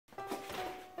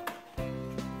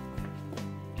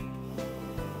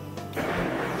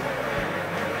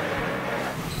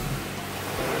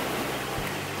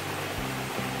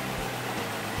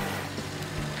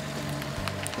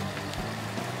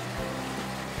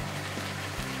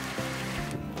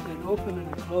open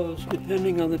and close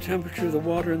depending on the temperature of the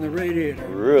water in the radiator.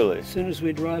 Really? As soon as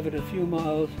we drive it a few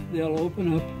miles, they'll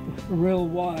open up real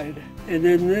wide. And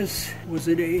then this was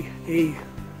a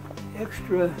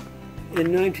extra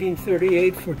in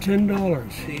 1938 for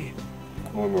 $10, the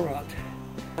Cormorant.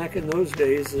 Back in those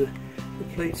days, the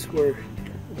plates were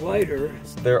wider.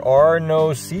 There are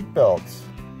no seat belts.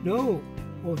 No.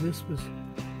 Well, this was,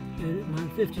 my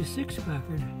 56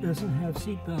 Packard doesn't have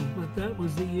seat belts, but that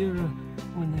was the era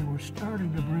when they were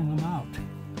starting to bring them out.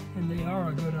 And they are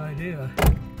a good idea.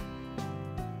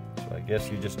 So I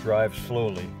guess you just drive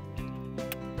slowly.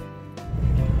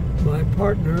 My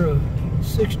partner of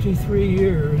 63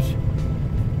 years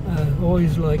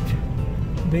always liked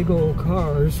big old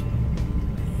cars,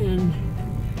 and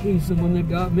he's the one that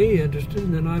got me interested,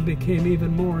 and then I became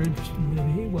even more interested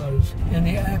than he was. And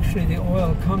actually the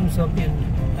oil comes up in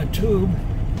a tube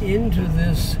into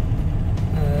this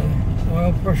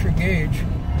oil pressure gauge.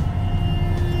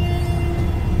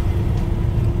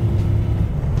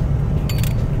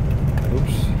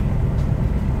 Oops.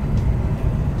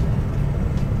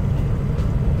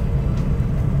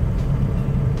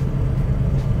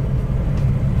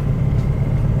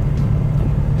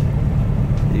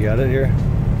 You got it here?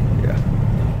 Yeah.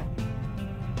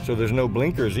 So there's no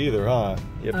blinkers either, huh?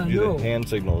 You have to do no. the hand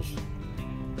signals.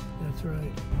 That's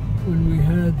right. When we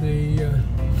had the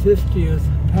 50th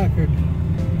Packard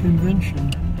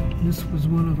convention, this was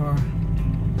one of our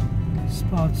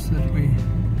spots that we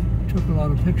took a lot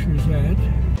of pictures at.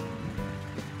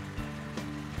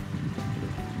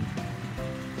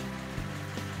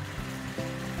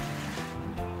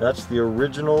 That's the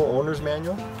original owner's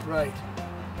manual? Right.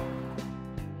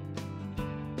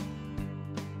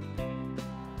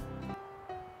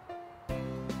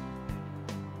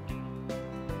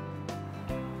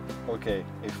 Okay,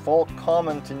 a fault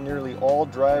common to nearly all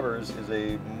drivers is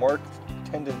a marked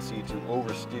tendency to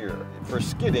oversteer. For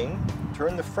skidding,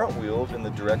 turn the front wheels in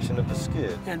the direction of the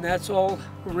skid. And that's all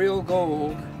real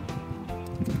gold.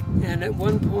 And at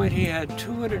one point he had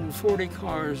 240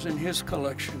 cars in his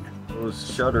collection.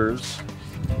 Those shutters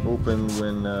open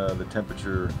when the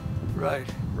temperature Right.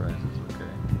 rises,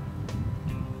 okay.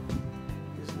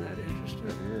 Isn't that interesting?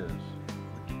 It is.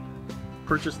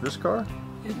 Purchased this car?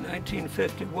 In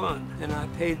 1951, and I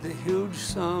paid the huge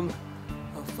sum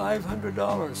of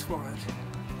 $500 for it.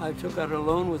 I took out a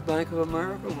loan with Bank of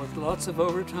America with lots of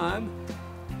overtime,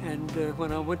 and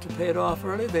when I went to pay it off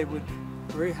early, they were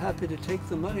very happy to take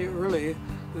the money early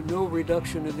with no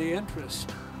reduction in the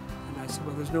interest. And I said,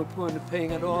 well, there's no point in paying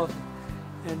it off.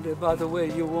 And by the way,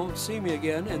 you won't see me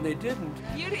again, and they didn't.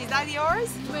 Is that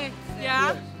yours? Wayne.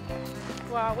 Yeah?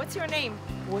 Wow, what's your name?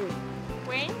 Wayne.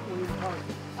 Wayne? Wayne Park.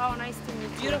 Oh, nice to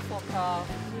meet you. Beautiful car.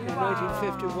 In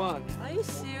 1951. Are you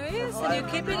serious? And you're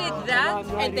keeping it that?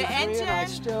 And the engine?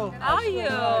 Are you?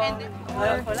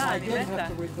 And I did have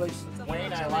to replace it.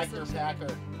 Wayne, I like your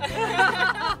Packard.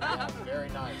 Yeah, very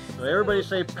nice. So everybody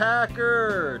say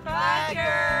Packard!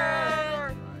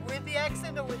 Packard! With the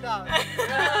accent or without?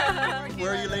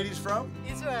 Where are you ladies from?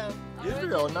 Israel.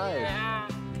 Israel, nice. Yeah.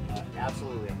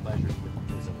 Absolutely a pleasure to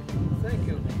visit with you. Thank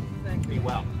you. Thank you. Be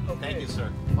well. Okay. Thank you,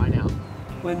 sir. Bye now.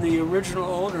 When the original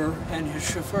owner and his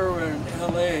chauffeur were in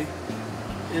LA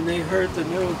and they heard the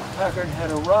new Packard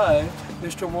had arrived,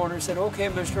 Mr. Warner said, okay,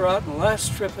 Mr. Otten,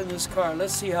 last trip in this car,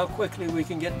 let's see how quickly we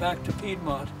can get back to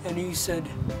Piedmont. And he said,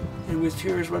 and with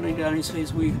tears running down his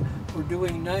face, we're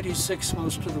doing 96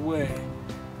 most of the way.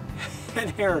 And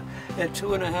here at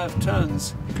 2.5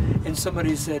 tons, and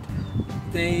somebody said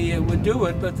they would do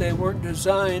it, but they weren't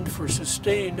designed for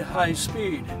sustained high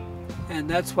speed. And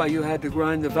that's why you had to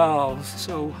grind the valves.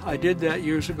 So I did that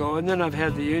years ago, and then I've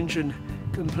had the engine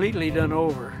completely done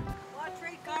over. Want to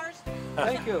trade cars?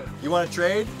 Thank you. You want to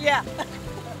trade? Yeah.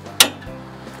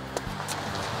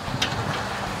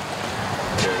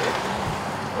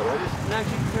 Oh, that is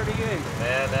 1938.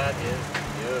 Man, that is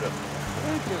beautiful.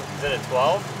 Thank you. Is it a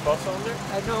 12 cylinder?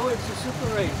 I know it's a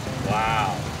Super 8.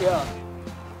 Wow. Yeah.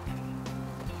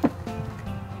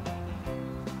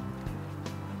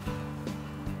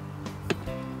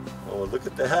 Oh, look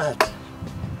at that.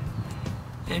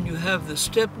 And you have the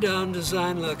step-down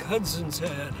design like Hudson's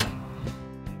had.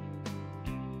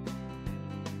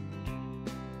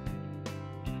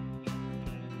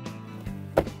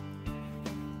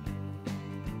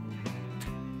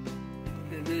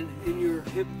 And then in your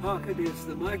hip pocket is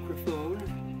the microphone.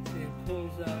 It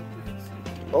pulls out.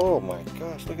 Oh my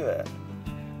gosh, look at that.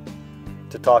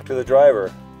 To talk to the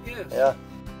driver. Yes. Yeah.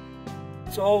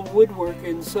 It's all woodwork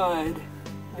inside.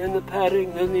 Then the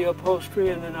padding, then the upholstery,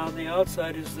 and then on the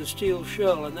outside is the steel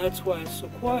shell, and that's why it's so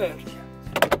quiet.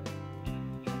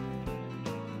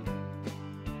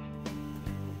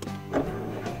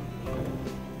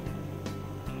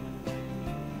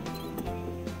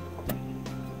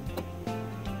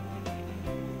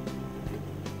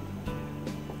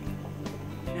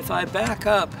 if I back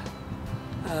up,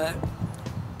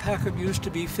 Packard used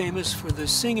to be famous for the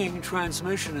singing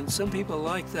transmission, and some people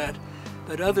liked that,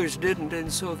 but others didn't, and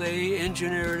so they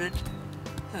engineered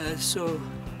it so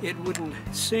it wouldn't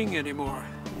sing anymore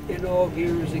in all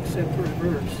gears except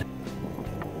reverse.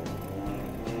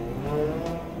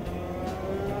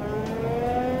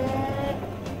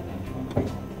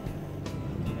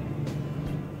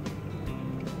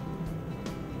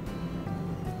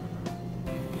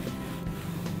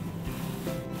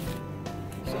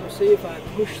 So see if I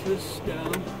push this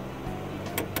down,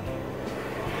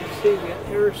 you see the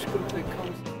air scoop that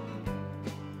comes.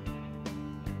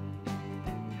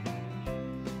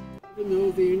 Even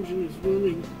though the engine is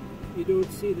running, you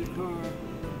don't see the car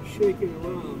shaking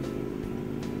around.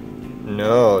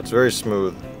 No, it's very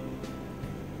smooth.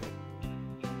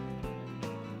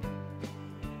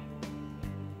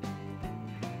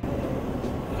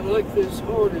 I like this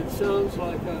horn. It sounds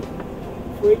like a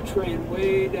freight train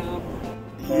way down.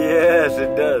 Yes,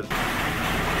 it does.